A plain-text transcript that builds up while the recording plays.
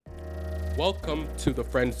Welcome to the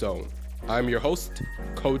Friend Zone. I'm your host,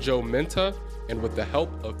 Kojo Minta, and with the help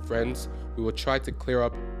of friends, we will try to clear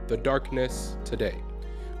up the darkness today.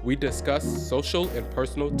 We discuss social and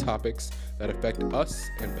personal topics that affect us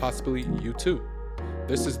and possibly you too.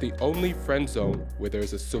 This is the only friend zone where there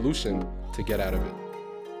is a solution to get out of it.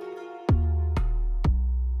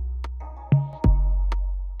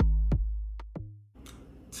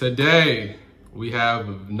 Today, we have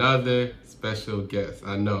another special guest.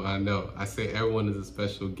 I know. I say everyone is a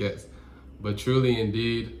special guest, but truly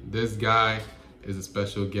indeed, this guy is a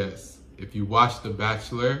special guest. If you watch The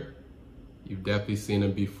Bachelor, you've definitely seen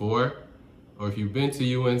him before, or if you've been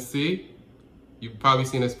to UNC, you've probably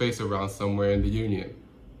seen his face around somewhere in the Union.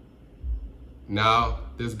 Now,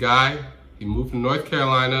 this guy, he moved from North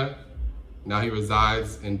Carolina. Now he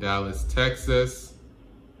resides in Dallas, Texas.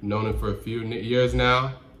 Known him for a few years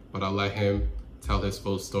now, but I'll let him tell his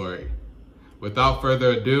full story. Without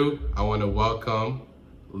further ado, I want to welcome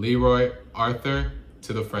Leroy Arthur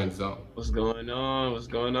to the Friend Zone. What's going on? What's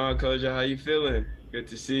going on, Koja? How you feeling? Good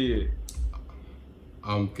to see you.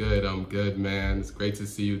 I'm good, man. It's great to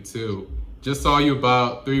see you too. Just saw you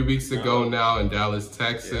about 3 weeks ago now in Dallas,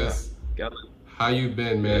 Texas. Yeah. How you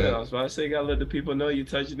been, man? Yeah, I was about to say, gotta let the people know you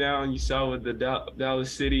touched down. You saw what the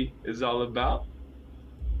Dallas city is all about.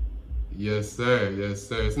 Yes, sir.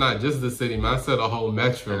 It's not just the city, man. I said the whole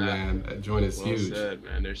metro, man. That joint is huge. Well said,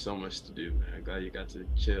 man. There's so much to do, man. I'm glad you got to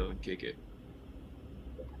chill and kick it.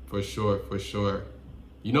 For sure.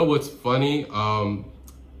 You know what's funny?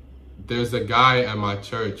 There's a guy at my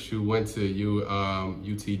church who went to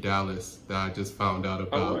UT Dallas that I just found out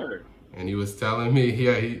about. Oh, and he was telling me,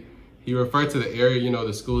 he referred to the area,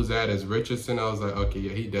 the school's at as Richardson. I was like, okay,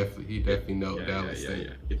 yeah, he definitely know Dallas.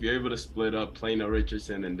 Yeah. If you're able to split up Plano,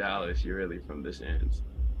 Richardson, and Dallas, you're really from this end,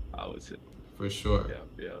 I would say. For sure.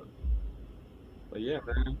 Yeah. But yeah,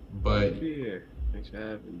 man. But be here. Thanks for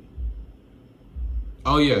having me.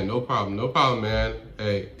 Oh yeah, no problem, man.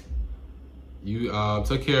 Hey, you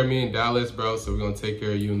took care of me in Dallas, bro. So we're gonna take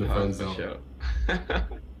care of you in the Friend Zone. Sure.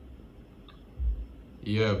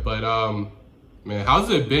 Yeah, but man, how's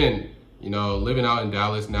it been? Living out in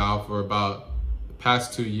Dallas now for about the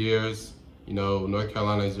past 2 years. North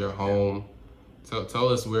Carolina is your home. Tell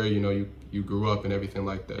us where you grew up and everything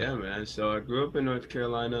like that. Yeah, man. So I grew up in North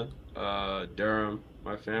Carolina, Durham.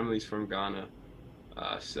 My family's from Ghana,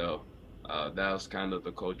 so that was kind of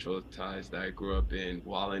the cultural ties that I grew up in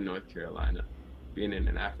while in North Carolina, being in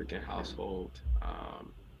an African household.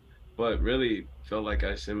 But really felt like I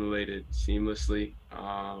assimilated seamlessly.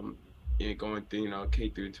 Going through K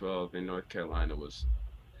through 12 in North Carolina was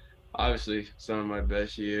obviously some of my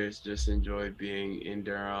best years. Just enjoyed being in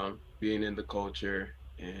Durham, being in the culture,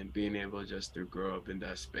 and being able just to grow up in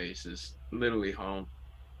that space is literally home.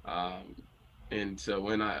 And so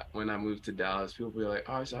when I moved to Dallas, people were like,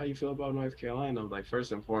 "Oh, so how you feel about North Carolina?" I'm like,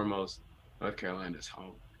 first and foremost, North Carolina's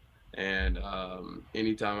home. And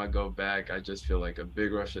anytime I go back, I just feel like a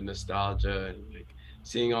big rush of nostalgia and like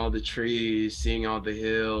seeing all the trees, seeing all the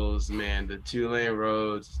hills, man, the 2-lane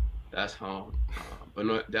roads, that's home.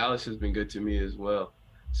 But Dallas has been good to me as well.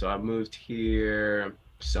 So I moved here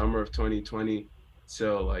summer of 2020,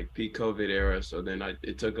 so like peak COVID era. So then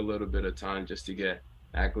it took a little bit of time just to get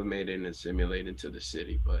acclimated and assimilate into the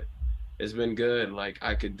city, but it's been good. Like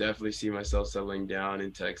I could definitely see myself settling down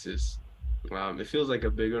in Texas. It feels like a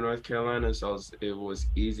bigger North Carolina, so it was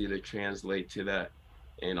easy to translate to that.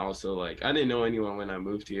 And also, like, I didn't know anyone when I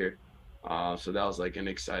moved here, so that was like an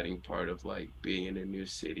exciting part of like being in a new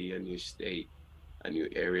city, a new state, a new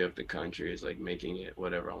area of the country, is like making it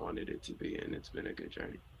whatever I wanted it to be, and it's been a good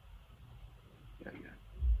journey.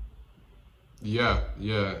 Yeah.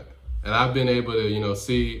 And I've been able to,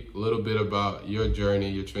 see a little bit about your journey,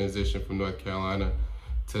 your transition from North Carolina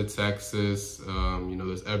to Texas.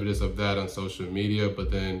 There's evidence of that on social media,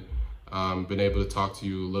 but then been able to talk to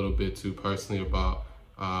you a little bit too personally about,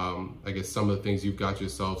 I guess, some of the things you've got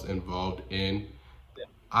yourselves involved in. Yeah.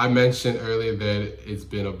 I mentioned earlier that it's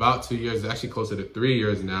been about 2 years, actually closer to 3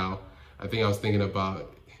 years now. I think I was thinking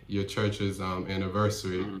about your church's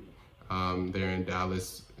anniversary there in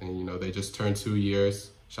Dallas, and they just turned 2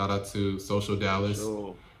 years. Shout out to Social Dallas.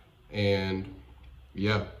 Sure. And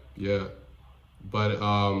yeah. But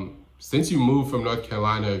since you moved from North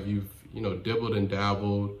Carolina, you've dibbled and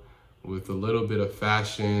dabbled with a little bit of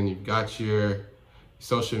fashion. You've got your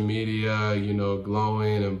social media,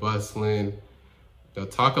 glowing and bustling.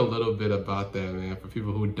 Talk a little bit about that, man, for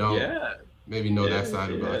people who don't maybe know that side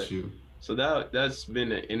about you. So that's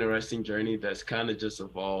been an interesting journey that's kind of just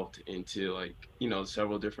evolved into like,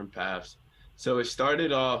 several different paths. So it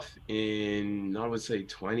started off in, I would say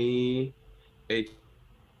 2018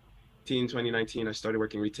 2019, I started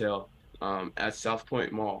working retail at South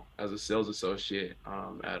Point Mall as a sales associate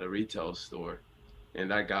at a retail store. And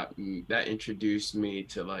that introduced me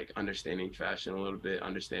to like understanding fashion a little bit,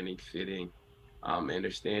 understanding fitting,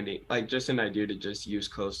 understanding like just an idea to just use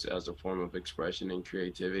clothes as a form of expression and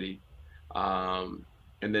creativity. Um,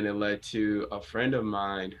 and then it led to a friend of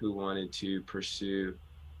mine who wanted to pursue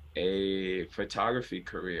a photography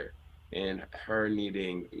career and her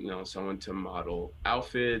needing, someone to model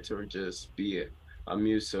outfits or just be a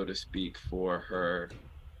muse, so to speak, for her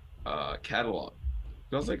catalog.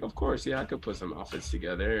 And I was like, of course, yeah, I could put some outfits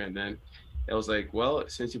together. And then it was like, well,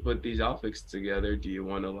 since you put these outfits together, do you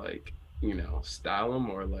want to like, style them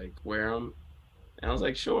or like wear them? And I was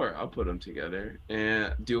like, sure, I'll put them together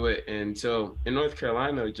and do it. And so in North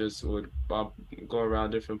Carolina, just would go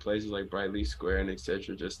around different places like Brightly Square and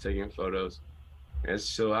etc., just taking photos. And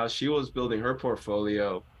so as she was building her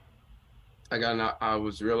portfolio, I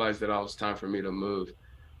was realized that it was time for me to move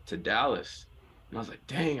to Dallas. And I was like,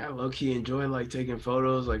 dang, I low key enjoy like taking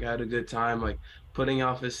photos. Like I had a good time, like putting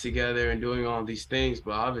outfits together and doing all these things.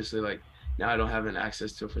 But obviously, like now I don't have an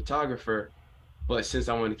access to a photographer. But since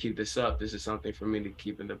I want to keep this up, this is something for me to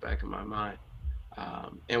keep in the back of my mind.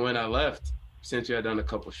 And when I left, since we had done a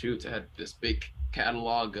couple shoots, I had this big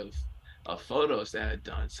catalog of photos that I had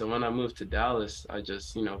done. So when I moved to Dallas, I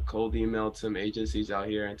just, cold emailed some agencies out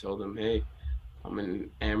here and told them, hey, I'm an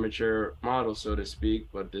amateur model, so to speak,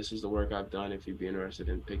 but this is the work I've done if you'd be interested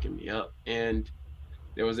in picking me up. And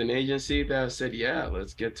there was an agency that said, yeah,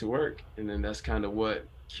 let's get to work. And then that's kind of what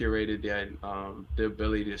curated the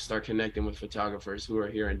ability to start connecting with photographers who are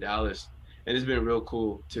here in Dallas. And it's been real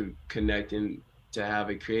cool to connect and to have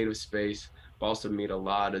a creative space, but also meet a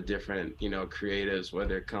lot of different, creatives,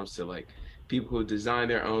 whether it comes to like people who design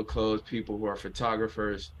their own clothes, people who are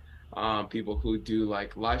photographers, people who do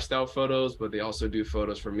like lifestyle photos, but they also do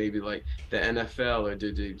photos for maybe like the NFL or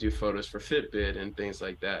do photos for Fitbit and things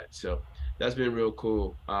like that. So that's been real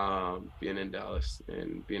cool, being in Dallas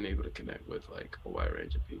and being able to connect with like a wide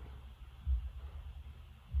range of people.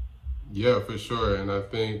 Yeah, for sure. And I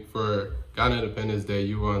think for Ghana Independence Day,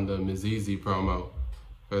 you were on the Mizizi promo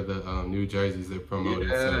for the new jerseys they promoted.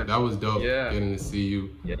 So Yeah, that was dope yeah, getting to see you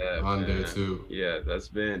yeah, on there man. too. Yeah, that's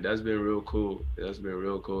been real cool. That's been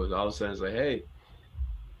real cool. All of a sudden it's like, hey,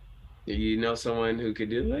 you know someone who could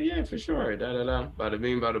do that? Yeah, for sure. Da da da. Bada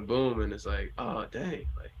bing, bada boom, and it's like, oh dang,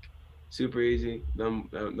 like super easy. Them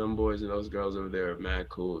boys and those girls over there are mad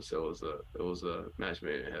cool. So it was a match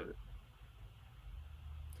made in heaven.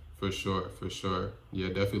 For sure, for sure. Yeah,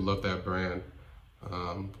 definitely love that brand.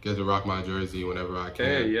 Get to rock my jersey whenever I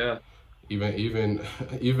Hey, can. yeah, Even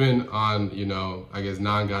even on, I guess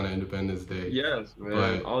non-Ghana Independence Day. yes,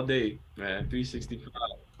 man, But all day, man, 365.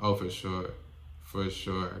 oh, for sure. For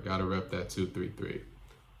sure. I gotta rep that 233.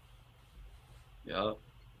 Yup,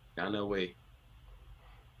 got no way,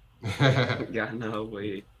 got no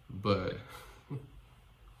way. But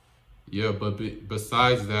yeah, but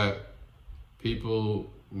besides that,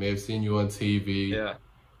 people may have seen you on TV. Yeah.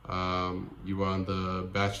 You were on The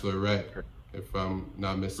Bachelorette, if I'm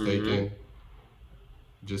not Mm-hmm. mistaken,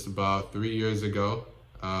 just about 3 years ago,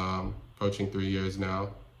 approaching 3 years now.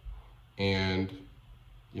 And,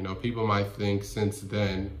 people might think since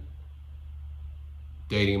then,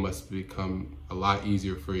 dating must become a lot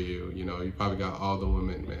easier for you. You probably got all the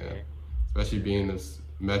women, man, Man, especially being this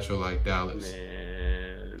metro like Dallas.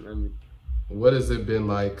 man, let me. What has it been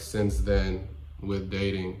like since then with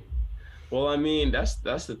dating? Well, I mean, that's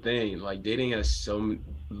the thing. Like dating has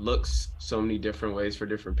looks so many different ways for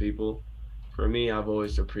different people. For me, I've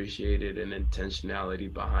always appreciated an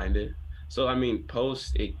intentionality behind it. So I mean,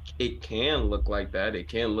 post it can look like that. It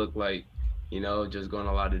can look like, just going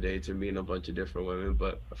a lot of dates or meeting a bunch of different women.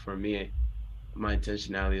 But for me, my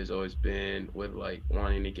intentionality has always been with like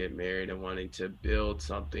wanting to get married and wanting to build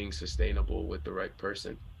something sustainable with the right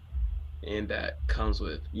person. And that comes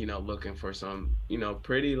with, looking for some,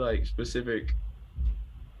 pretty like specific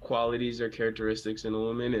qualities or characteristics in a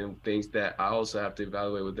woman and things that I also have to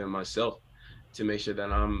evaluate within myself to make sure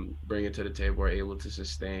that I'm bringing to the table or able to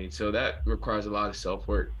sustain. So that requires a lot of self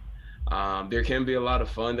work. There can be a lot of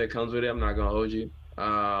fun that comes with it. I'm not gonna hold you,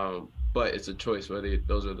 but it's a choice whether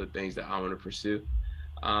those are the things that I want to pursue.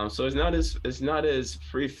 So it's not as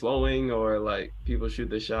free flowing or like people shoot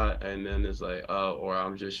the shot and then it's like, oh, or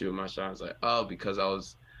I'm just shooting my shot. It's like, oh, because I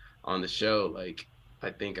was on the show, like I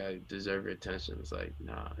think I deserve your attention. It's like,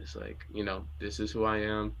 nah, it's like, this is who I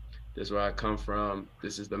am, this is where I come from,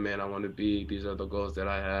 this is the man I want to be, these are the goals that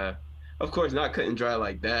I have. Of course, not cut and dry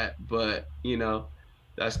like that, but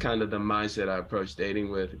that's kind of the mindset I approach dating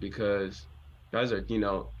with because guys are,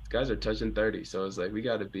 guys are touching 30, so it's like we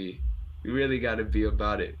really got to be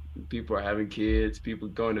about it. People are having kids, people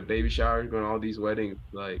going to baby showers, going to all these weddings.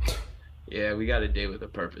 Like, yeah, we got to date with a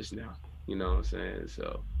purpose now. You know what I'm saying?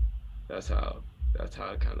 So that's how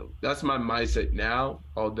that's my mindset now.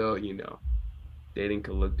 Although, dating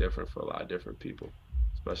could look different for a lot of different people,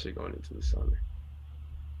 especially going into the summer.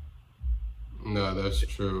 No, that's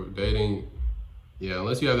true. Dating, yeah,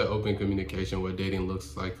 unless you have that open communication, what dating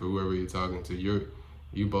looks like for whoever you're talking to,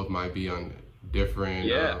 you both might be on different.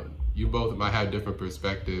 Yeah. You both might have different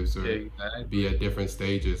perspectives or Exactly. be at different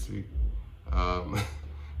stages. Um,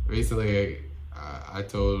 recently, I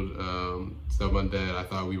told someone that I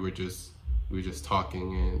thought we were just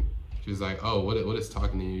talking, and she was like, "Oh, what does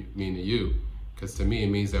talking to you mean to you?" Because to me, it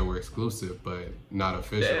means that we're exclusive, but not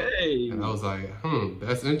official. Hey, And I was like,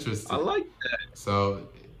 that's I interesting. like that. So,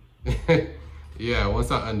 yeah, once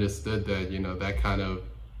I understood that, that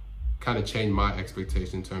kind of changed my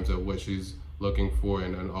expectation in terms of what she's looking for,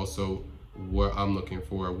 and also what I'm looking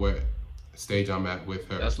for, what stage I'm at with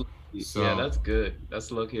her. That's yeah, So, that's good.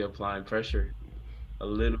 That's low-key applying pressure a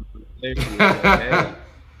little bit. It's like, hey,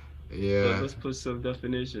 yeah, let's put some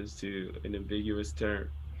definitions to an ambiguous term.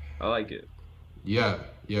 I like it. yeah,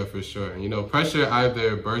 yeah, for sure. Pressure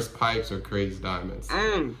either bursts pipes or creates diamonds.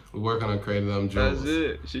 Mm, We're working on creating them that's jewels.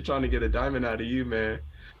 it. She trying to get a diamond out of you, man.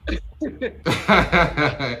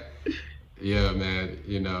 Yeah, man,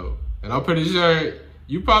 and I'm pretty sure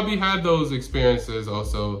you probably had those experiences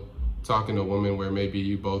also talking to women where maybe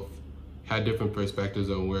you both had different perspectives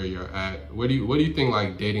on where you're at. What do you think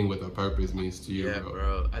like dating with a purpose means to you, Yeah, bro?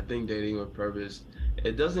 bro. I think dating with purpose,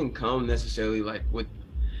 it doesn't come necessarily like with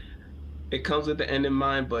it comes with the end in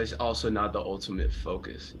mind, but it's also not the ultimate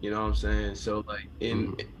focus. You know what I'm saying? So like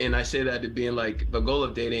Hmm. and I say that to being like the goal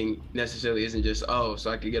of dating necessarily isn't just so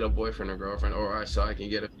I could get a boyfriend or girlfriend, or so I can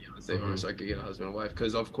get a fiance, or Hmm. so I could get a husband or wife.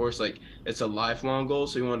 Because of course, like it's a lifelong goal,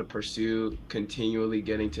 so you want to pursue continually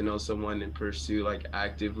getting to know someone and pursue like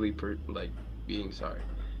actively like being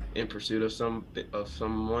in pursuit of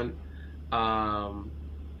someone. Um,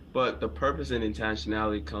 but the purpose and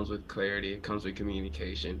intentionality comes with clarity. It comes with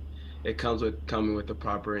communication. It comes with coming with the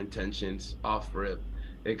proper intentions off rip.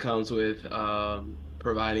 It comes with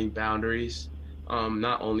providing boundaries.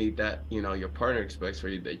 Not only that, your partner expects for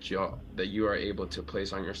you that you are able to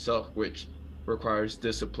place on yourself, which requires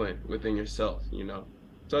discipline within yourself.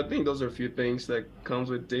 So I think those are a few things that comes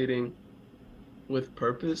with dating with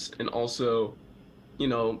purpose, and also, you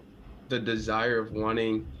know, the desire of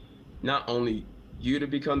wanting not only you to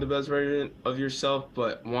become the best version of yourself,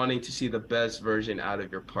 but wanting to see the best version out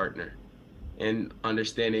of your partner and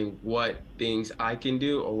understanding what things I can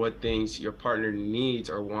do or what things your partner needs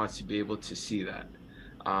or wants to be able to see that.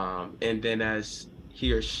 And then as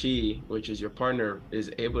he or she, which is your partner,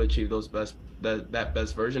 is able to achieve that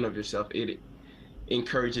best version of yourself, it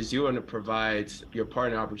encourages you and it provides your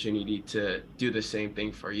partner opportunity to do the same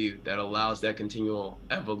thing for you. That allows that continual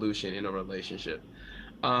evolution in a relationship.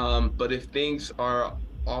 But if things are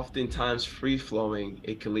oftentimes free flowing,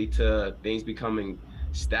 it can lead to things becoming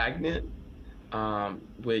stagnant,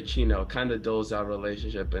 which, kind of doles out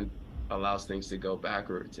relationship and allows things to go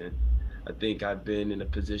backwards. And I think I've been in a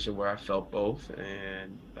position where I felt both,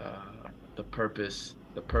 and the purpose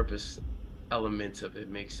elements of it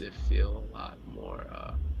makes it feel a lot more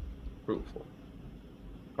fruitful,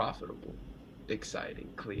 profitable, exciting,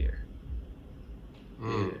 clear. Yeah.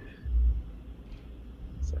 Mm,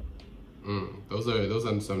 So, those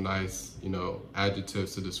are some nice,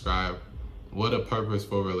 adjectives to describe what a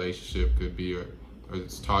purposeful relationship could be, or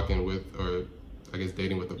it's talking with, or I guess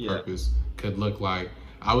dating with a yeah. purpose could look like.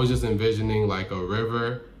 I was just envisioning like a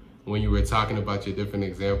river when you were talking about your different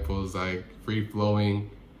examples, like free flowing.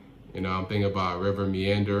 I'm thinking about a river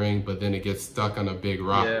meandering, but then it gets stuck on a big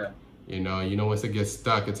rock. Yeah. Once it gets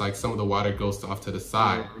stuck, it's like some of the water goes off to the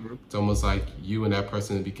side. Mhm. It's almost like you and that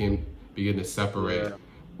person begin to separate. Yeah.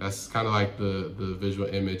 That's kind of like the visual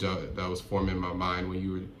image that was forming in my mind when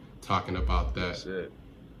you were talking about that. That's it.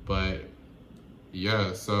 But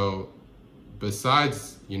yeah, so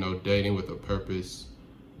besides, dating with a purpose,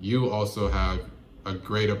 you also have a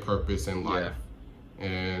greater purpose in life.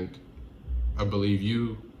 And I believe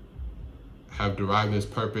you have derived this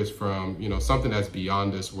purpose from, something that's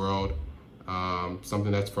beyond this world,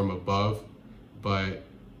 something that's from above, but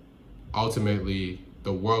ultimately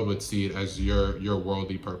the world would see it as your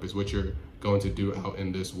worldly purpose, what you're going to do out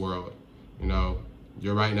in this world.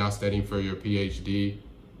 You're right now studying for your PhD.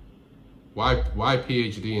 Why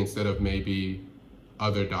PhD instead of maybe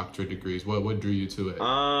other doctorate degrees? What drew you to it?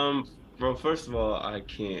 Bro, first of all, I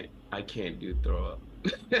can't do throw up.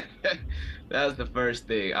 That's the first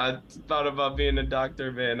thing. I thought about being a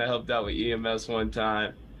doctor, man. I helped out with EMS one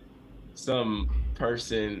time. Some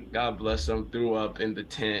person, God bless them, threw up in the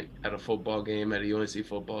tent at a football game, at a UNC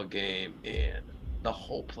football game, and the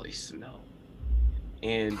whole place smelled.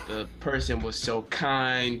 And the person was so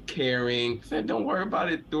kind, caring, said, "Don't worry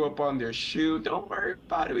about it." Threw up on their shoe. "Don't worry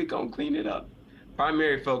about it. We gonna clean it up."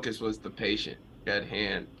 Primary focus was the patient at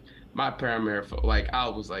hand. My primary, like I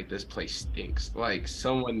was like, "This place stinks. Like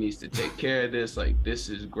someone needs to take care of this. Like this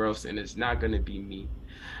is gross, and it's not gonna be me."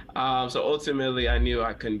 So ultimately, I knew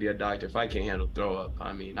I couldn't be a doctor if I can't handle throw up.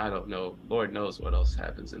 I mean, I don't know. Lord knows what else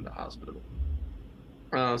happens in the hospital.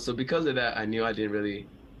 So because of that, I knew I couldn't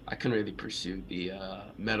really pursue the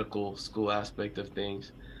medical school aspect of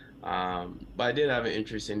things. But I did have an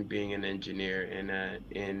interest in being an engineer. And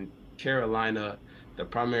in Carolina, the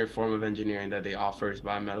primary form of engineering that they offer is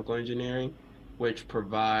biomedical engineering, which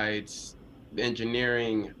provides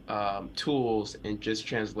engineering tools and just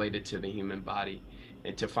translate it to the human body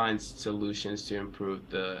and to find solutions to improve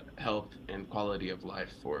the health and quality of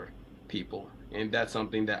life for people. And that's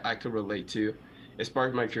something that I could relate to. It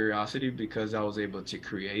sparked my curiosity because I was able to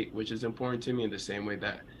create, which is important to me in the same way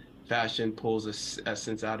that fashion pulls a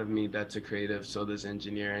essence out of me. That's a creative. So does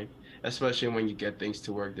engineering, especially when you get things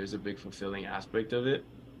to work. There's a big fulfilling aspect of it.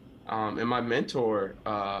 And my mentor,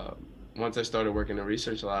 once I started working in a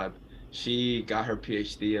research lab, she got her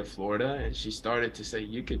PhD at Florida, and she started to say,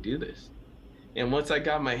 "You could do this." And once I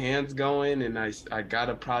got my hands going and I got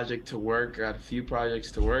a project to work, got a few projects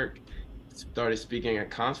to work, started speaking at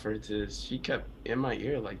conferences, she kept in my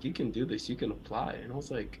ear, like, "You can do this, you can apply." And I was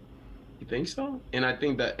like, "You think so?" And I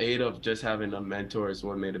think the aid of just having a mentor is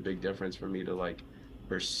what made a big difference for me to like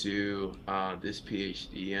pursue this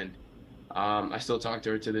PhD. And I still talk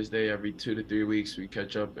to her to this day. Every 2 to 3 weeks, we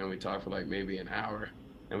catch up and we talk for like maybe an hour,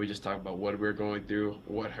 and we just talk about what we're going through,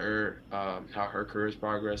 how her career is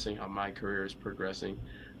progressing, how my career is progressing.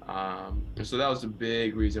 And so that was a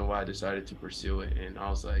big reason why I decided to pursue it. And I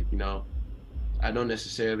was like, I don't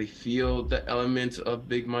necessarily feel the elements of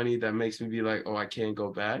big money that makes me be like, "Oh, I can't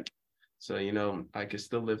go back." So, I can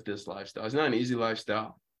still live this lifestyle. It's not an easy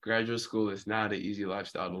lifestyle. Graduate school is not an easy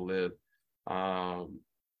lifestyle to live. Um,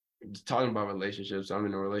 Talking about relationships, I'm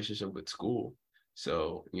in a relationship with school.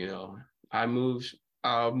 So, I move,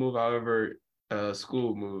 I'll move however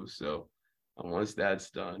school moves. So once that's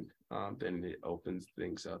done, then it opens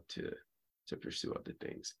things up to pursue other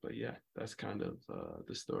things. But yeah, that's kind of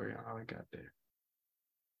the story on how I got there.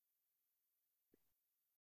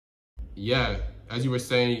 Yeah, as you were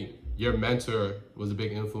saying, your mentor was a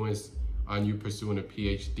big influence on you pursuing a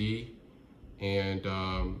PhD, and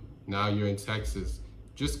now you're in Texas.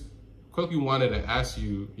 Just quickly wanted to ask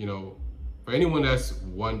you, for anyone that's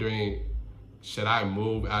wondering, should I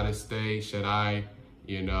move out of state? Should I,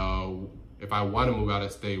 if I want to move out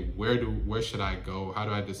of state, where should I go? How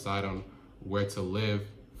do I decide on where to live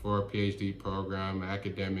for a PhD program,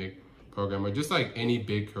 academic program, or just like any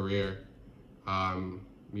big career,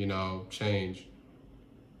 change?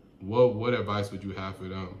 What advice would you have for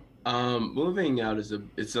them? Moving out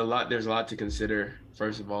it's a lot. There's a lot to consider.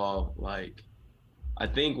 First of all, like I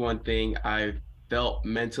think one thing I felt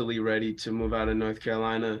mentally ready to move out of North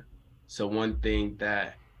Carolina. So one thing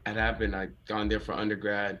that had happened, I gone there for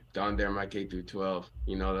undergrad, gone there my K through 12.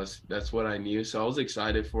 That's what I knew. So I was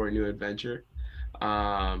excited for a new adventure.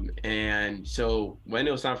 And so when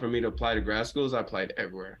it was time for me to apply to grad schools, I applied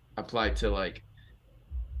everywhere. I applied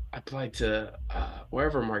to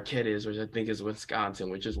wherever Marquette is, which I think is Wisconsin,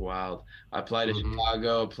 which is wild. I applied to Mm-hmm.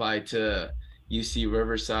 Chicago, applied to UC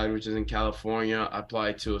Riverside, which is in California. I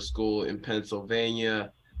applied to a school in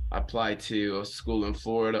Pennsylvania. I applied to a school in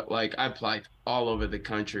Florida. Like I applied all over the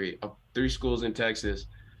country. 3 schools in Texas.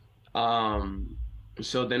 Um,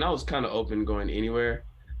 so then I was kind of open going anywhere.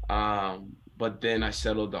 But then I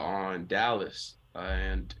settled on Dallas.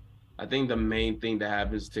 And I think the main thing that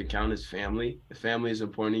happens to count is family. If family is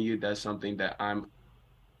important to you, that's something that I'm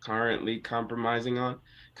currently compromising on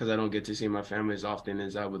because I don't get to see my family as often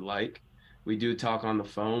as I would like. We do talk on the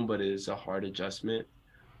phone, but it is a hard adjustment.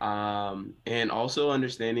 And also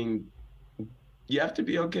understanding you have to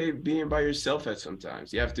be okay being by yourself at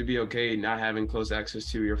sometimes. You have to be okay not having close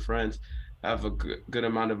access to your friends. I have a good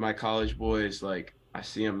amount of my college boys, like I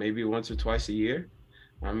see them maybe once or twice a year.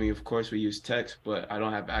 I mean, of course, we use text, but I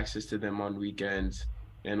don't have access to them on weekends.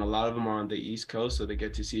 And a lot of them are on the East Coast, so they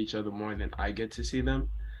get to see each other more than I get to see them.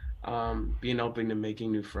 Being open to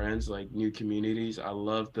making new friends, like new communities. I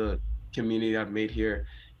love the community I've made here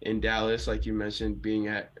in Dallas, like you mentioned, being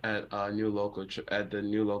at a at the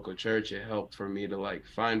new local church, it helped for me to like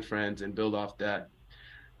find friends and build off that.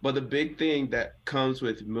 But the big thing that comes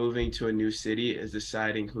with moving to a new city is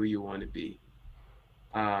deciding who you want to be.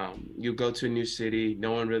 You go to a new city,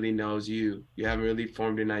 no one really knows you. You haven't really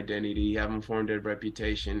formed an identity, you haven't formed a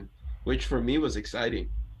reputation, which for me was exciting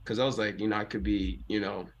because I was like, I could be,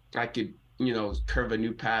 I could, curve a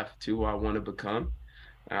new path to who I want to become.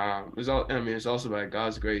 I mean, it's also by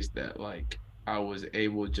God's grace that like I was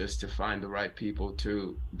able just to find the right people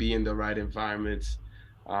to be in the right environments,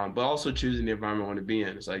 but also choosing the environment I want to be in.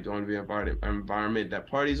 It's like, do I want to be in an environment that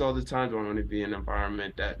parties all the time? Do I want to be in an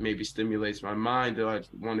environment that maybe stimulates my mind? Do I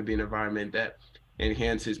want to be in an environment that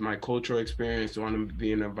enhances my cultural experience? Do I want to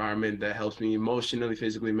be in an environment that helps me emotionally,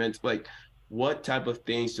 physically, mentally? Like, what type of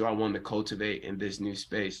things do I want to cultivate in this new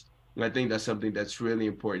space? And I think that's something that's really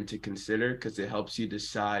important to consider because it helps you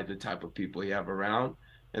decide the type of people you have around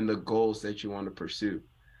and the goals that you want to pursue.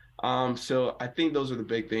 So I think those are the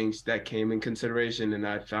big things that came in consideration, and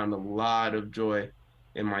I found a lot of joy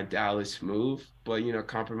in my Dallas move. But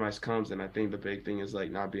compromise comes, and I think the big thing is like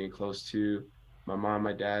not being close to my mom,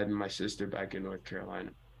 my dad, and my sister back in North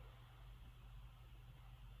Carolina.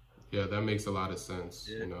 Yeah, that makes a lot of sense.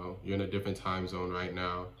 Yeah, You're in a different time zone right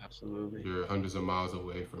now. absolutely. You're hundreds of miles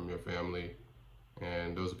away from your family,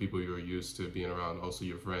 and those are people you're used to being around. Also,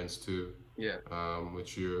 your friends too, Yeah,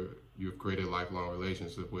 which you've created a lifelong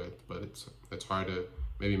relationship with. But it's hard to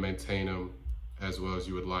maybe maintain them as well as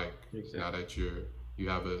you would like now exactly. that you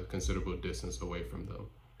have a considerable distance away from them.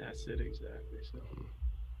 That's it exactly. So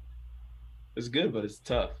it's good, but it's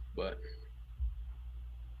tough. But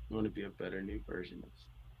I want to be a better new version of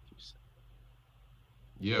yourself.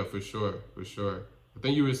 Yeah, for sure, for sure. I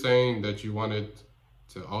think you were saying that you wanted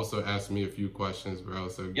to also ask me a few questions, bro.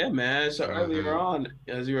 So Yeah, man. So go earlier ahead. on,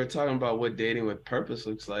 as you were talking about what dating with purpose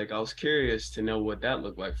looks like, I was curious to know what that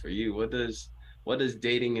looked like for you. What does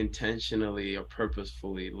dating intentionally or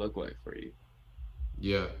purposefully look like for you?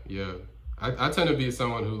 Yeah, yeah. I tend to be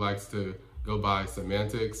someone who likes to go by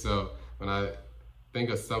semantics. So when I think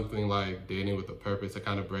of something like dating with a purpose, I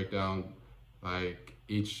kind of break down like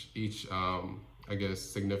each I guess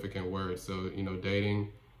significant word. So dating,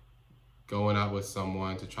 going out with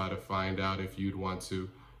someone to try to find out if you'd want to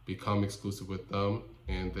become exclusive with them,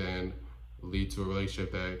 and then lead to a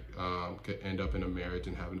relationship that could end up in a marriage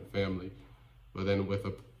and having a family. But then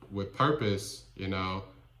with purpose,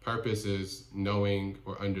 purpose is knowing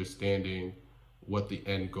or understanding what the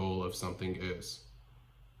end goal of something is.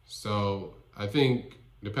 So I think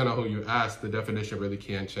depending on who you ask, the definition really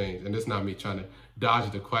can change. And it's not me trying to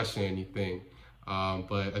dodge the question or anything.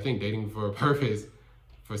 But I think dating for a purpose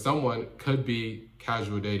for someone could be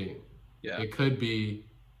casual dating. Yeah, It could be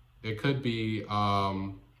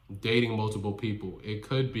dating multiple people. It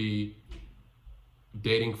could be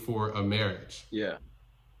dating for a marriage. yeah,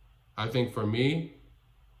 I think for me,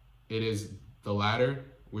 it is the latter,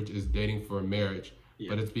 which is dating for a marriage. yeah,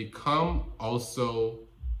 But it's become also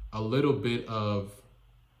a little bit of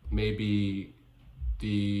maybe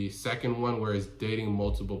the second one, where it's dating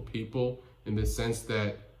multiple people in the sense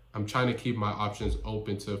that I'm trying to keep my options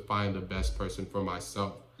open to find the best person for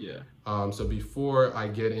myself. yeah, So before I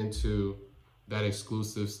get into that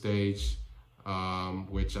exclusive stage,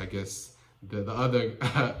 which I guess the other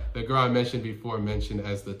the girl I mentioned before mentioned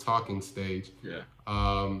as the talking stage, yeah,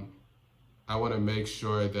 um, I want to make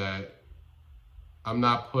sure that I'm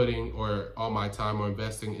not putting or all my time or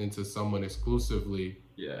investing into someone exclusively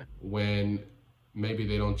yeah, when maybe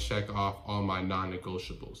they don't check off all my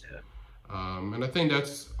non-negotiables. yeah, And I think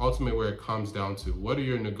that's ultimately where it comes down to. What are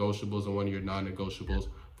your negotiables and what are your non-negotiables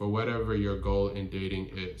for whatever your goal in dating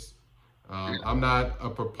is? I'm not a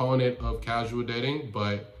proponent of casual dating,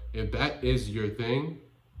 but if that is your thing,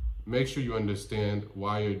 make sure you understand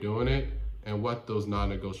why you're doing it and what those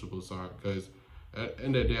non-negotiables are. Because at the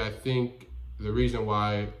end of the day, I think the reason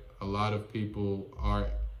why a lot of people our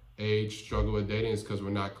age struggle with dating is because we're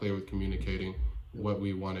not clear with communicating what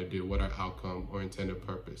we want to do, what our outcome or intended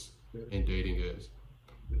purpose yeah. in dating is.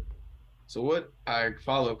 So what, our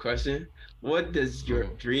follow-up question, what does your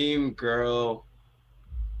Mm, dream girl,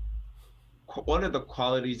 what are the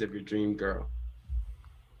qualities of your dream girl?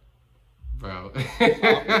 bro.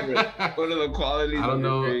 What are the I qualities of don't your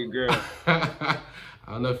know. dream girl?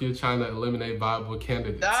 I don't know if you're trying to eliminate viable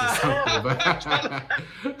candidates or something, Ah, I'm trying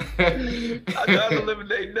to but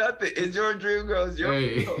eliminate nothing. It's your dream girl. It's your world.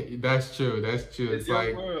 hey, that's true. That's true. It's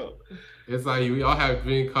your world. It's like we all have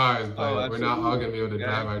dream cars, Oh, but we're not all gonna absolutely. be able to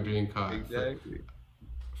drive our Exactly. dream car. Exactly.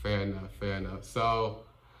 Fair enough. Fair enough. So,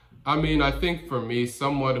 I mean, I think for me,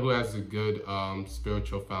 someone who has a good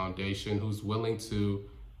spiritual foundation, who's willing to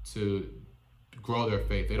grow their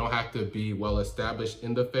faith. They don't have to be well established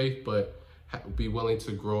in the faith, but be willing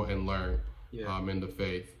to grow and learn. Yeah. in the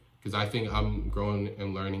faith, because I think I'm growing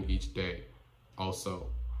and learning each day also.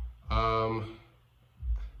 Um,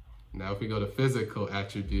 Now, if we go to physical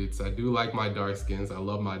attributes, I do like my dark skins. I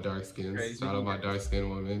love my dark skins. Crazy. Shout out my Yeah. dark skin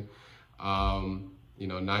women.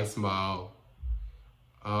 Nice smile.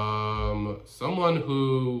 Someone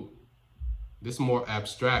who, this is more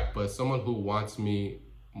abstract, but someone who wants me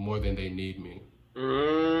more than they need me.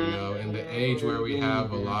 In the age where we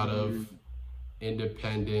have a lot of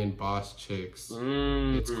independent boss chicks,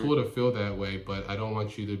 it's cool to feel that way, but I don't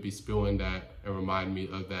want you to be spewing that and remind me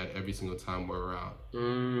of that every single time we're around.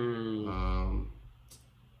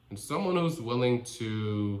 And someone who's willing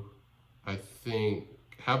to, I think,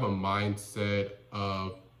 have a mindset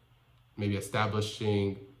of maybe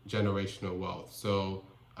establishing generational wealth. So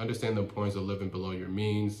understand the importance of living below your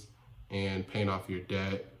means and paying off your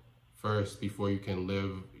debt first before you can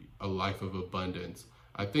live a life of abundance.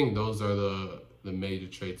 I think those are the major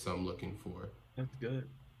traits I'm looking for. That's good.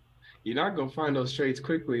 You're not gonna find those traits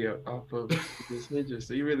quickly off of this ninja,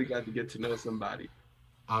 so you really got to get to know somebody.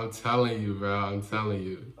 I'm telling you, bro. I'm telling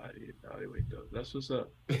you. Evaluate those. That's what's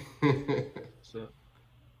up. What's up?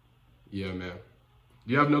 Yeah, man.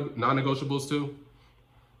 Do you have no non-negotiables too?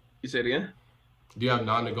 You said again? Do you have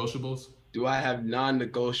non-negotiables? Do I have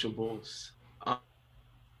non-negotiables?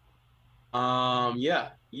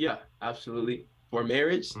 Yeah, absolutely. For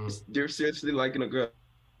marriage, they're seriously liking a girl.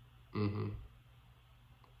 Mm-hmm.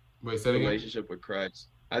 Wait, say it again. Relationship with Christ.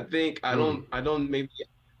 I think I don't maybe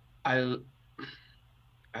I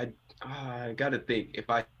I gotta think if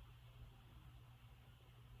I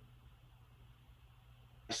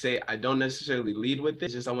say I don't necessarily lead with it,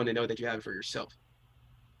 it's just I want to know that you have it for yourself.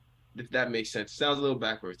 If that makes sense. Sounds a little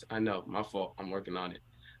backwards. I know, my fault. I'm working on it.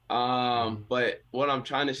 But what I'm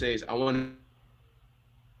trying to say is I want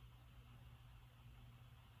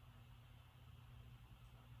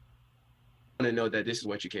to know that this is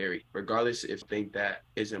what you carry, regardless if you think that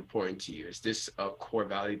is important to you. Is this a core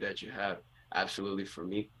value that you have? Absolutely for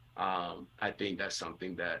me. I think that's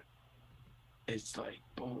something that it's like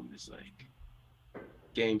boom, it's like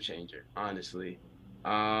game changer, honestly.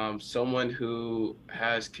 Someone who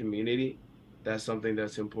has community, that's something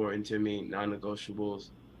that's important to me.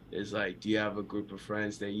 Non-negotiables is like, do you have a group of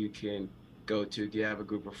friends that you can go to? Do you have a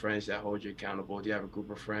group of friends that hold you accountable? Do you have a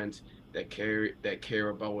group of friends that care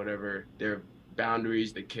about whatever their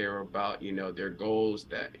boundaries, that care about, their goals,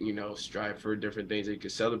 that, strive for different things that you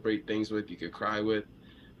could celebrate things with, you could cry with?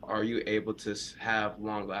 Are you able to have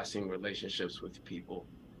long-lasting relationships with people?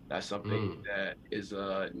 That's something that is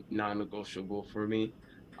non-negotiable for me.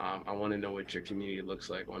 I want to know what your community looks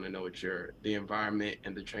like. I want to know what the environment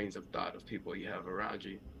and the trains of thought of people you have around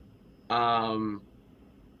you. Um,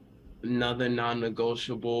 Another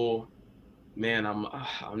non-negotiable, man,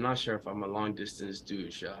 I'm not sure if I'm a long distance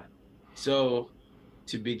dude, Shah. So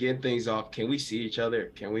to begin things off, can we see each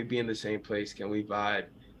other? Can we be in the same place? Can we vibe?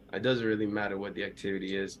 It doesn't really matter what the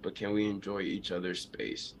activity is, but can we enjoy each other's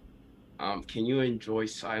space? Can you enjoy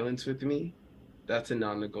silence with me? That's a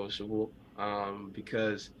non-negotiable.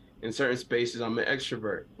 Because in certain spaces I'm an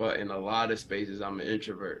extrovert, but in a lot of spaces I'm an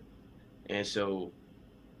introvert. And so,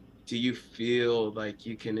 do you feel like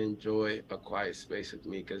you can enjoy a quiet space with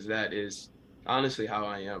me? Because that is honestly how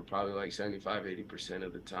I am, probably like 75-80%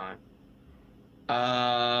 of the time.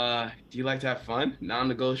 Do you like to have fun?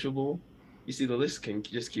 Non-negotiable. You see, the list can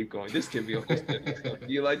just keep going. This can be a whole study. So,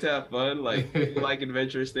 do you like to have fun? Like, do you like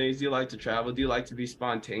adventurous things? Do you like to travel? Do you like to be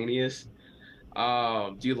spontaneous?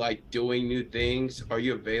 Do you like doing new things? Are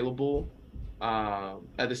you available?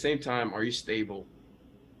 At the same time, are you stable?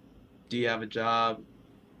 Do you have a job?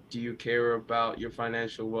 Do you care about your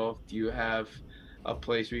financial wealth? Do you have a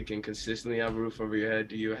place where you can consistently have a roof over your head?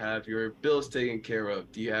 Do you have your bills taken care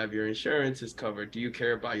of? Do you have your insurances covered? Do you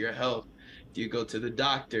care about your health? Do you go to the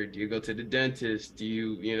doctor? Do you go to the dentist?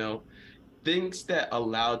 Do things that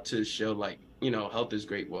allow to show like, health is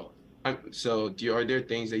great wealth. So are there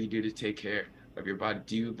things that you do to take care of your body?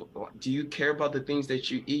 Do you care about the things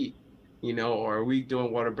that you eat? Or are we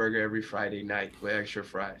doing Whataburger every Friday night with extra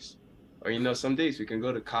fries? Or, some days we can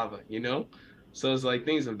go to Kava. So it's like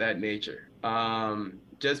things of that nature.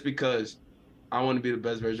 Just because I want to be the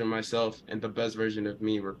best version of myself, and the best version of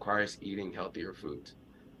me requires eating healthier foods.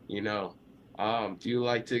 You know, do you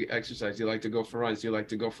like to exercise? Do you like to go for runs? Do you like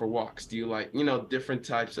to go for walks? Do you like, different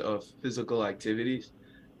types of physical activities?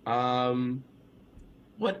 Um,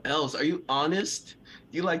 what else? Are you honest?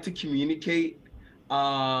 Do you like to communicate?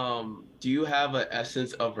 Do you have an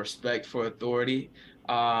essence of respect for authority?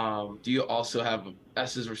 Do you also have an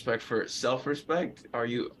essence of respect for self-respect? Are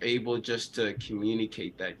you able just to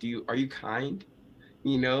communicate that? Are you kind?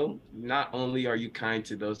 Not only are you kind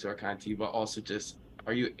to those who are kind to you, but also just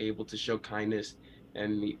are you able to show kindness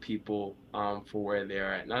and meet people for where they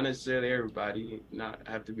are at? Not necessarily everybody, not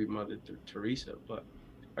have to be Mother Teresa, but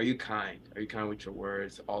are you kind? Are you kind with your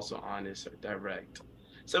words? Also honest or direct?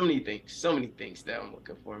 So many things that I'm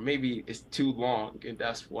looking for. Maybe it's too long, and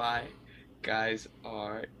that's why guys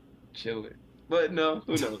are chilling. But no,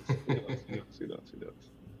 who knows? Who knows? Who knows? Who knows? Who knows?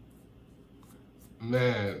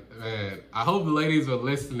 Man, I hope the ladies are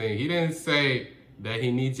listening. He didn't say that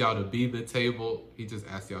he needs y'all to be the table. He just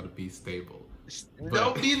asked y'all to be stable.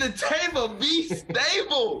 Don't be the table, be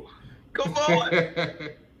stable. Come on.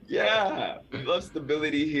 Yeah, we love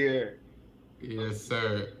stability here. Yes,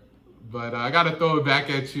 sir. But I got to throw it back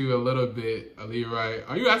at you a little bit, Leroy.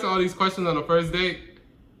 Are you asking all these questions on the first date?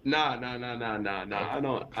 Nah.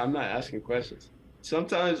 I'm not asking questions.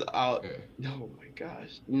 Sometimes I'll. Okay. Oh my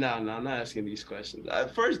gosh. Nah, I'm not asking these questions.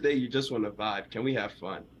 At first date, you just want to vibe. Can we have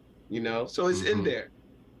fun? So it's in there.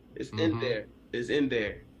 It's in there. It's in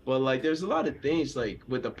there. But like, there's a lot of things like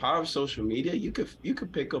with the power of social media, you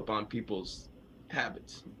could pick up on people's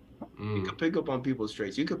habits. You could pick up on people's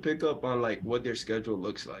traits. You could pick up on like what their schedule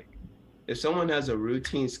looks like. If someone has a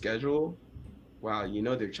routine schedule, wow,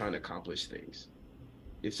 they're trying to accomplish things.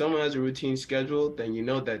 If someone has a routine schedule, then you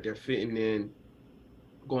know that they're fitting in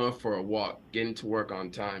going for a walk, getting to work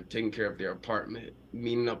on time, taking care of their apartment,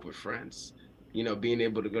 meeting up with friends, being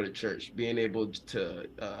able to go to church, being able to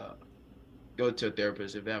go to a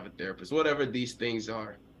therapist if they have a therapist, whatever these things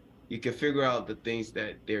are. You can figure out the things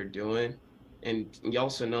that they're doing. And you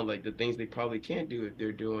also know like the things they probably can't do if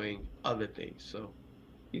they're doing other things. So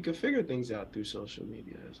you can figure things out through social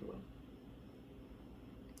media as well.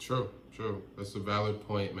 True. That's a valid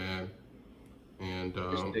point, man. And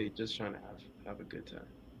just trying to have a good time.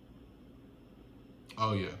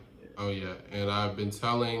 Oh yeah. And I've been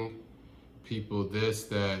telling people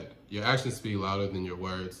that your actions speak louder than your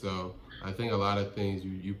words. So I think a lot of things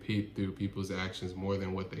you peep through people's actions more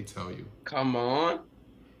than what they tell you. Come on.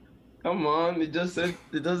 It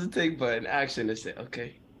doesn't take but an action to say,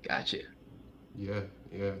 okay, gotcha. Yeah.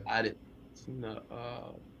 I did.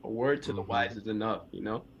 A word to the wise is enough,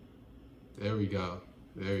 There we go.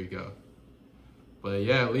 But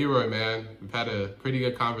yeah, Leroy, man, we've had a pretty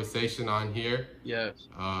good conversation on here. Yes.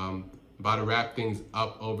 About to wrap things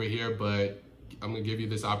up over here, but I'm gonna give you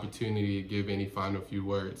this opportunity to give any final few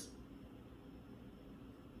words.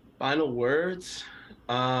 Final words?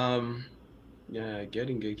 Yeah,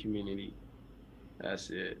 getting good community. That's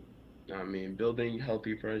it. I mean, building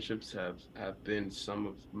healthy friendships have been some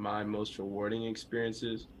of my most rewarding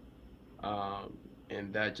experiences.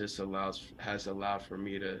 And that just allows for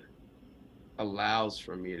me to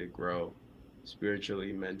grow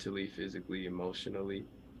spiritually, mentally, physically, emotionally.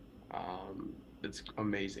 It's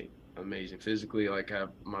amazing. Physically, like I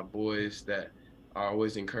have my boys that are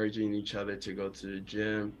always encouraging each other to go to the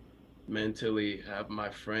gym. Mentally, have my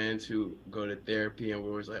friends who go to therapy and we're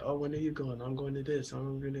always like, oh, when are you going? I'm going to this.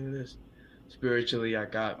 I'm going to do this. Spiritually, I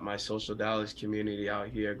got my social Dallas community out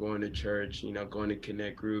here, going to church, going to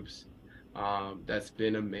connect groups. That's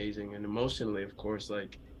been amazing. And emotionally, of course,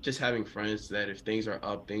 like just having friends that if things are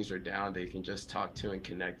up, things are down, they can just talk to and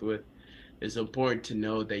connect with. It's important to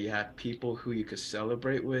know that you have people who you could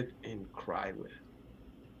celebrate with and cry with.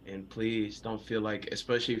 And please don't feel like,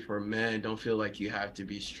 especially for men, don't feel like you have to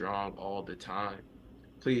be strong all the time.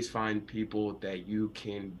 Please find people that you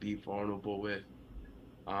can be vulnerable with,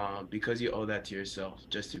 because you owe that to yourself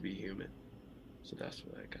just to be human. So that's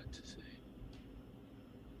what I got to say.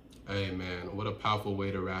 Hey man, what a powerful way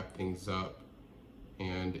to wrap things up.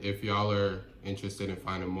 And if y'all are interested in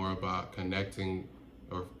finding more about connecting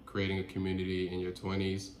or creating a community in your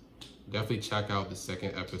 20s, definitely check out the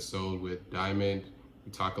second episode with Diamond.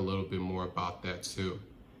 We talk a little bit more about that too.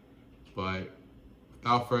 But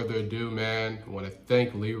without further ado, man, I want to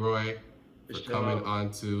thank Leroy for coming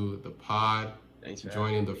onto the pod. Thanks for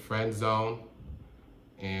joining the friend zone.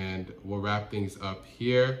 And we'll wrap things up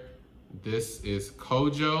here. This is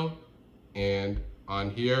Kojo, and on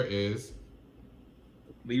here is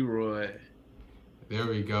Leroy. There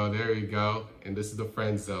we go. And this is the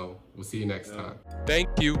friend zone. We'll see you next time. Thank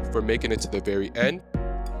you for making it to the very end.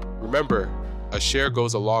 Remember, a share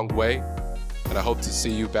goes a long way, and I hope to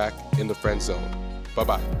see you back in the friend zone.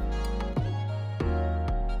 Bye-bye.